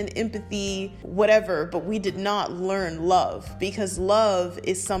 compassion, empathy, whatever, but we did not learn love, because love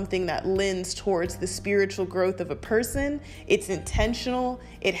is something that lends towards the spiritual growth of a person. It's intentional,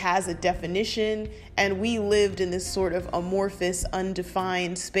 it has a definition, and we lived in this sort of amorphous,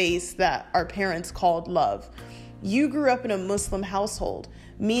 undefined space that our parents called love. You grew up in a Muslim household,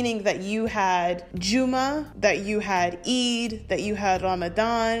 meaning that you had Juma, that you had Eid, that you had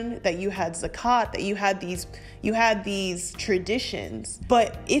Ramadan, that you had Zakat, that you had these traditions.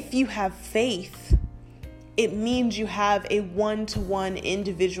 But if you have faith, it means you have a one-to-one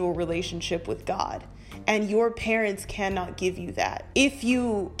individual relationship with God. And your parents cannot give you that. If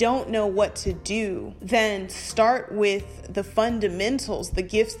you don't know what to do, then start with the fundamentals, the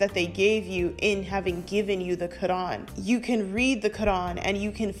gifts that they gave you in having given you the Quran. You can read the Quran and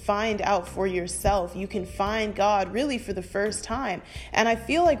you can find out for yourself. You can find God really for the first time. And I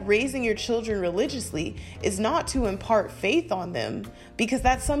feel like raising your children religiously is not to impart faith on them, because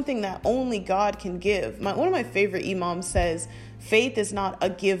that's something that only God can give. One of my favorite imams says, faith is not a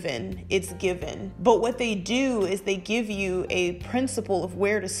given, it's given. But what they do is they give you a principle of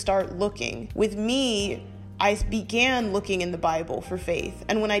where to start looking. With me, I began looking in the Bible for faith.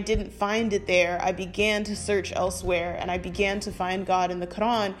 And when I didn't find it there, I began to search elsewhere and I began to find God in the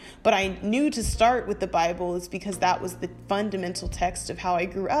Quran. But I knew to start with the Bible is because that was the fundamental text of how I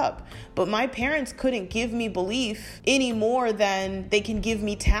grew up. But my parents couldn't give me belief any more than they can give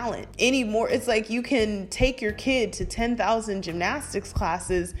me talent. It's like you can take your kid to 10,000 gymnastics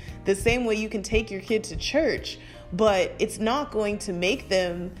classes the same way you can take your kid to church, but it's not going to make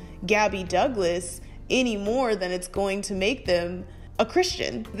them Gabby Douglas any more than it's going to make them a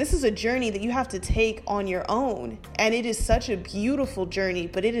Christian. This is a journey that you have to take on your own. And it is such a beautiful journey,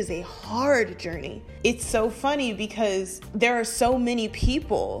 but it is a hard journey. It's so funny because there are so many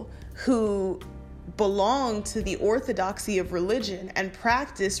people who belong to the orthodoxy of religion and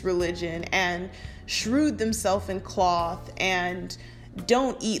practice religion and shroud themselves in cloth and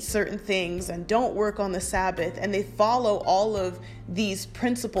don't eat certain things and don't work on the Sabbath, and they follow all of these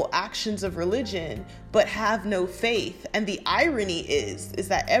principal actions of religion but have no faith. And the irony is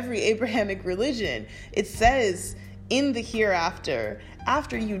that every Abrahamic religion, it says in the hereafter,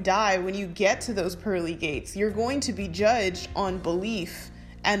 after you die, when you get to those pearly gates, you're going to be judged on belief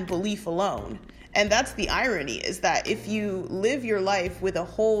and belief alone. And that's the irony, is that if you live your life with a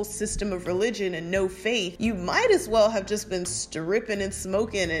whole system of religion and no faith, you might as well have just been stripping and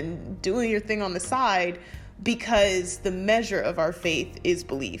smoking and doing your thing on the side, because the measure of our faith is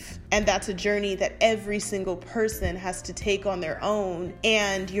belief. And that's a journey that every single person has to take on their own.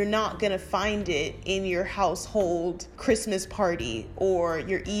 And you're not going to find it in your household Christmas party or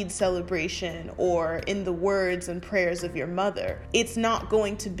your Eid celebration or in the words and prayers of your mother. It's not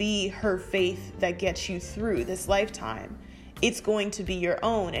going to be her faith that gets you through this lifetime. It's going to be your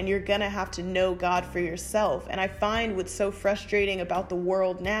own, and you're going to have to know God for yourself. And I find what's so frustrating about the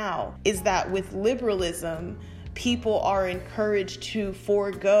world now is that with liberalism, people are encouraged to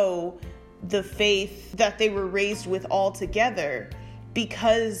forego the faith that they were raised with altogether,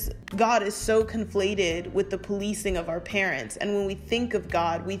 because God is so conflated with the policing of our parents. And when we think of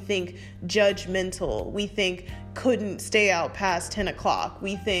God, we think judgmental. We think couldn't stay out past 10 o'clock.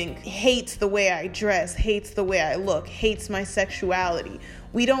 We think hates the way I dress, hates the way I look, hates my sexuality.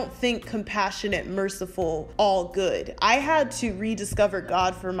 We don't think compassionate, merciful, all good. I had to rediscover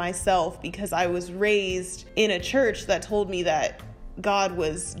God for myself because I was raised in a church that told me that God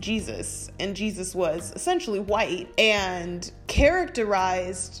was Jesus, and Jesus was essentially white and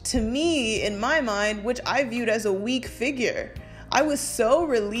characterized, to me, in my mind, which I viewed as a weak figure. I was so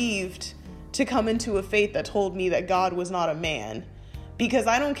relieved to come into a faith that told me that God was not a man, because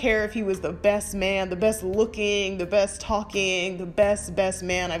I don't care if he was the best man, the best looking, the best talking, the best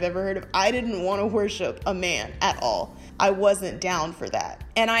man I've ever heard of. I didn't want to worship a man at all. I wasn't down for that.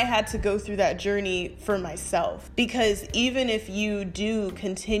 And I had to go through that journey for myself, because even if you do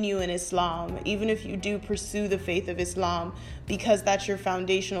continue in Islam, even if you do pursue the faith of Islam, because that's your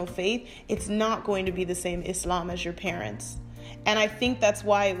foundational faith, it's not going to be the same Islam as your parents. And I think that's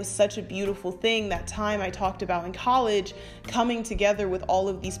why it was such a beautiful thing, that time I talked about in college, coming together with all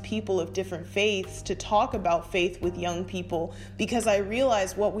of these people of different faiths to talk about faith with young people, because I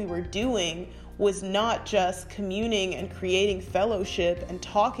realized what we were doing was not just communing and creating fellowship and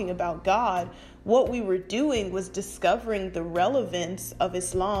talking about God. What we were doing was discovering the relevance of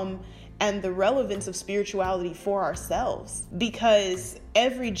Islam and the relevance of spirituality for ourselves, because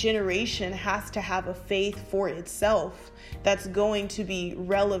every generation has to have a faith for itself that's going to be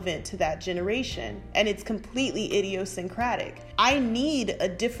relevant to that generation, and it's completely idiosyncratic. I need a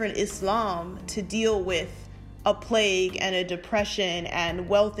different Islam to deal with a plague and a depression and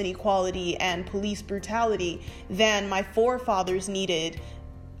wealth inequality and police brutality than my forefathers needed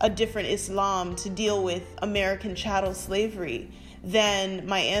a different Islam to deal with American chattel slavery, than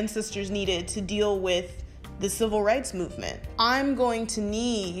my ancestors needed to deal with the civil rights movement. I'm going to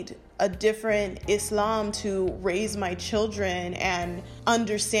need a different Islam to raise my children and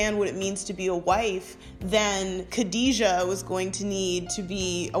understand what it means to be a wife than Khadijah was going to need to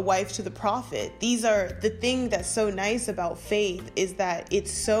be a wife to the Prophet. These are the thing that's so nice about faith, is that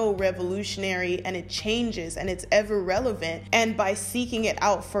it's so revolutionary and it changes and it's ever relevant. And by seeking it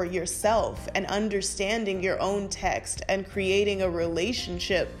out for yourself and understanding your own text and creating a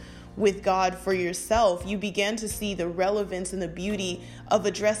relationship with God for yourself, you begin to see the relevance and the beauty of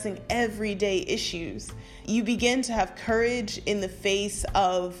addressing everyday issues. You begin to have courage in the face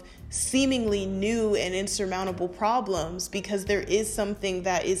of seemingly new and insurmountable problems, because there is something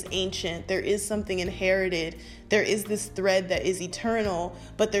that is ancient, there is something inherited, there is this thread that is eternal,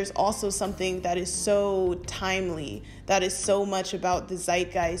 but there's also something that is so timely, that is so much about the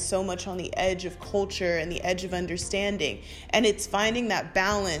zeitgeist, so much on the edge of culture and the edge of understanding. And it's finding that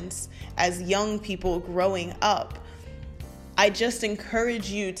balance as young people growing up. I just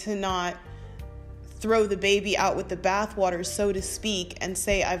encourage you to not throw the baby out with the bathwater, so to speak, and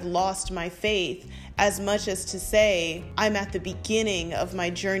say, I've lost my faith, as much as to say, I'm at the beginning of my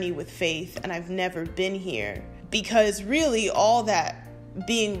journey with faith and I've never been here. Because really all that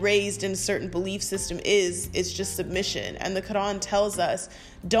being raised in a certain belief system is just submission. And the Quran tells us,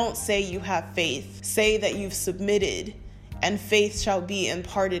 don't say you have faith, say that you've submitted, and faith shall be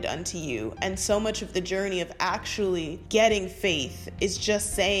imparted unto you. And so much of the journey of actually getting faith is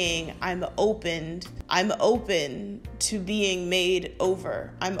just saying, I'm open to being made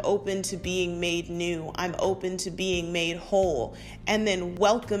over. I'm open to being made new. I'm open to being made whole. And then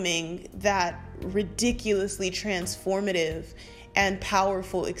welcoming that ridiculously transformative and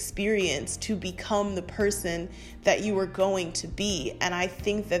powerful experience to become the person that you are going to be. And I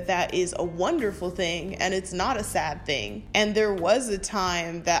think that that is a wonderful thing, and it's not a sad thing. And there was a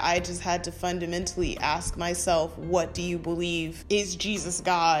time that I just had to fundamentally ask myself, what do you believe? Is Jesus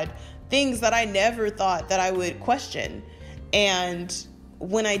God? Things that I never thought that I would question. And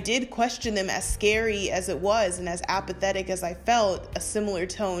when I did question them, as scary as it was and as apathetic as I felt, a similar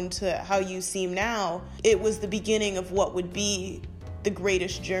tone to how you seem now, it was the beginning of what would be the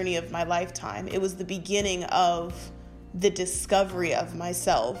greatest journey of my lifetime. It was the beginning of the discovery of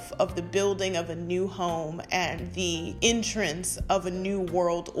myself, of the building of a new home, and the entrance of a new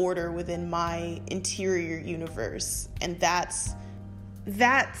world order within my interior universe. And that's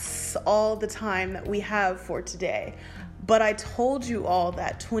all the time that we have for today. But I told you all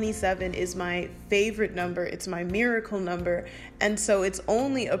that 27 is my favorite number. It's my miracle number. And so it's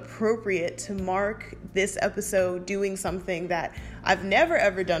only appropriate to mark this episode doing something that I've never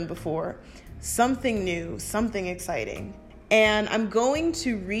ever done before. Something new, something exciting. And I'm going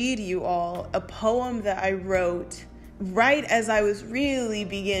to read you all a poem that I wrote right as I was really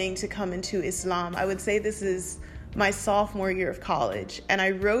beginning to come into Islam. I would say this is my sophomore year of college. And I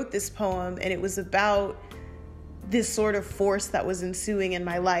wrote this poem, and it was about this sort of force that was ensuing in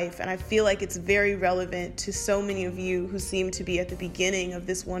my life. And I feel like it's very relevant to so many of you who seem to be at the beginning of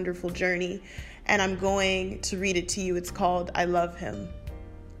this wonderful journey. And I'm going to read it to you. It's called I Love Him.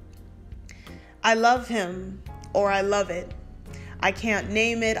 I love him, or I love it. I can't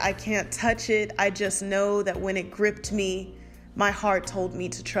name it, I can't touch it. I just know that when it gripped me, my heart told me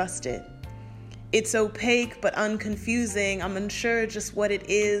to trust it. It's opaque but unconfusing. I'm unsure just what it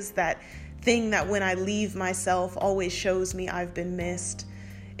is, that thing that when I leave myself always shows me I've been missed.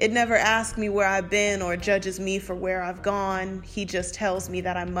 It never asks me where I've been or judges me for where I've gone. He just tells me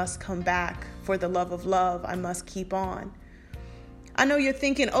that I must come back. For the love of love, I must keep on. I know you're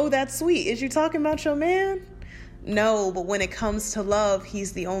thinking, oh, that's sweet. Is you talking about your man? No, but when it comes to love,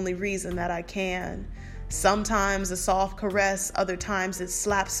 he's the only reason that I can. Sometimes a soft caress, other times it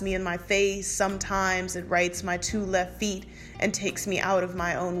slaps me in my face. Sometimes it rights my two left feet and takes me out of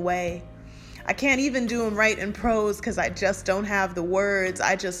my own way. I can't even do him right in prose because I just don't have the words.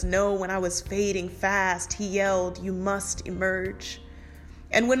 I just know when I was fading fast, he yelled, "You must emerge."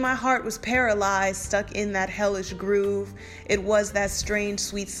 And when my heart was paralyzed, stuck in that hellish groove, it was that strange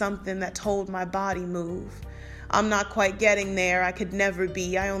sweet something that told my body move. I'm not quite getting there, I could never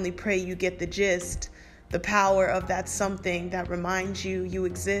be, I only pray you get the gist. The power of that something that reminds you you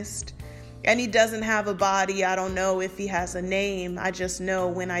exist. And he doesn't have a body, I don't know if he has a name. I just know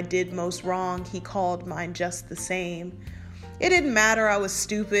when I did most wrong, he called mine just the same. It didn't matter, I was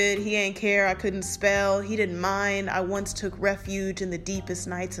stupid, he ain't care, I couldn't spell. He didn't mind, I once took refuge in the deepest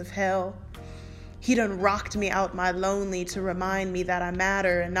nights of hell. He done rocked me out my lonely to remind me that I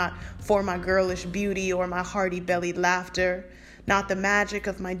matter, and not for my girlish beauty or my hearty-bellied laughter, not the magic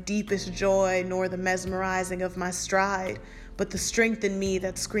of my deepest joy, nor the mesmerizing of my stride, but the strength in me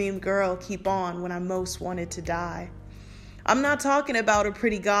that screamed, girl, keep on, when I most wanted to die. I'm not talking about a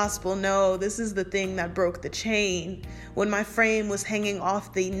pretty gospel, no, this is the thing that broke the chain. When my frame was hanging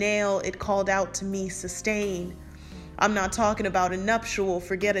off the nail, it called out to me, sustain. I'm not talking about a nuptial,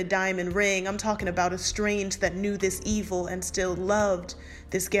 forget a diamond ring. I'm talking about a strange that knew this evil and still loved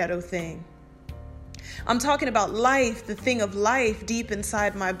this ghetto thing. I'm talking about life, the thing of life deep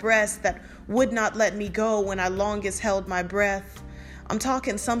inside my breast that would not let me go when I longest held my breath. I'm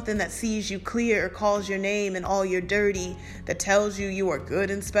talking something that sees you clear, calls your name and all your dirty, that tells you you are good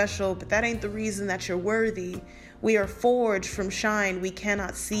and special, but that ain't the reason that you're worthy. We are forged from shine we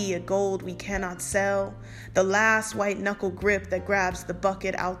cannot see, a gold we cannot sell, the last white knuckle grip that grabs the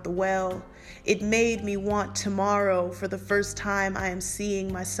bucket out the well. It made me want tomorrow. For the first time I am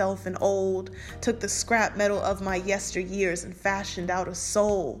seeing myself in old, took the scrap metal of my yesteryears and fashioned out a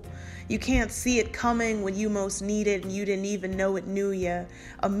soul. You can't see it coming when you most need it, and you didn't even know it knew ya.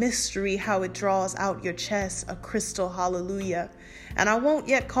 A mystery how it draws out your chest, a crystal hallelujah. And I won't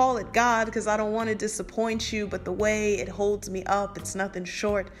yet call it God because I don't want to disappoint you, but the way it holds me up, it's nothing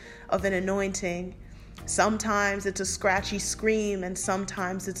short of an anointing. Sometimes it's a scratchy scream and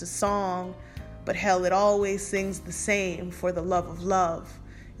sometimes it's a song, but hell, it always sings the same. For the love of love,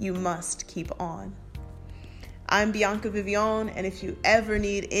 you must keep on. I'm Bianca Vivian, and if you ever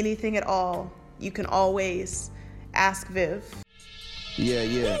need anything at all, you can always ask Viv. Yeah,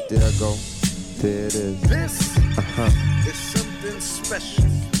 there I go. There it is. This is something special.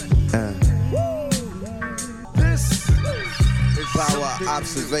 This is Power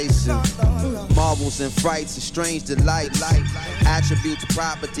observation. Marvels and frights, a strange delight. Attributes,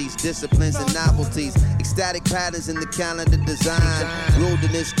 properties, disciplines, and novelties. Static patterns in the calendar design.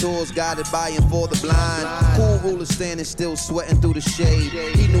 Wilderness tours guided by and for the blind. Cool ruler standing still, sweating through the shade.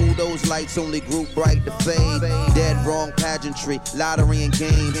 He knew those lights only grew bright to fade. Dead wrong pageantry, lottery and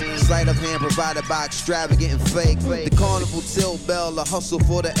games. Sleight of hand provided by extravagant and fake. The carnival till bell, a hustle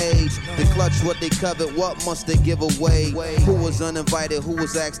for the age. They clutch what they covet, what must they give away? Who was uninvited, who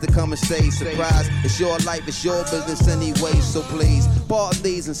was asked to come and stay? Surprise, it's your life, it's your business anyway. So please, pardon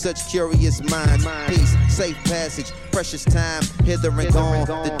these in such curious minds. Peace, safe passage, precious time, hither and gone.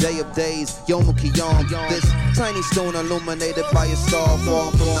 The day of days, Yom Kiyom. This tiny stone illuminated by a star,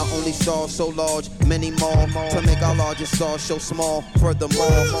 fall from the only star so large, many more to make our largest star show small.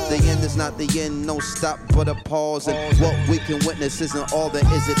 Furthermore, the end is not the end, no stop but a pause. And what we can witness isn't all that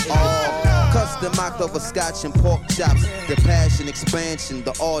is it all. Custom mocked over scotch and pork chops. The passion, expansion,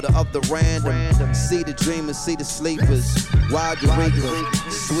 the order of the random. See the dreamers, see the sleepers. Wild Eureka,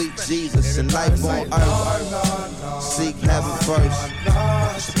 sweet Jesus, and life on earth. Seek heaven first.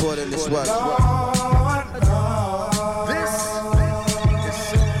 Just put in this work.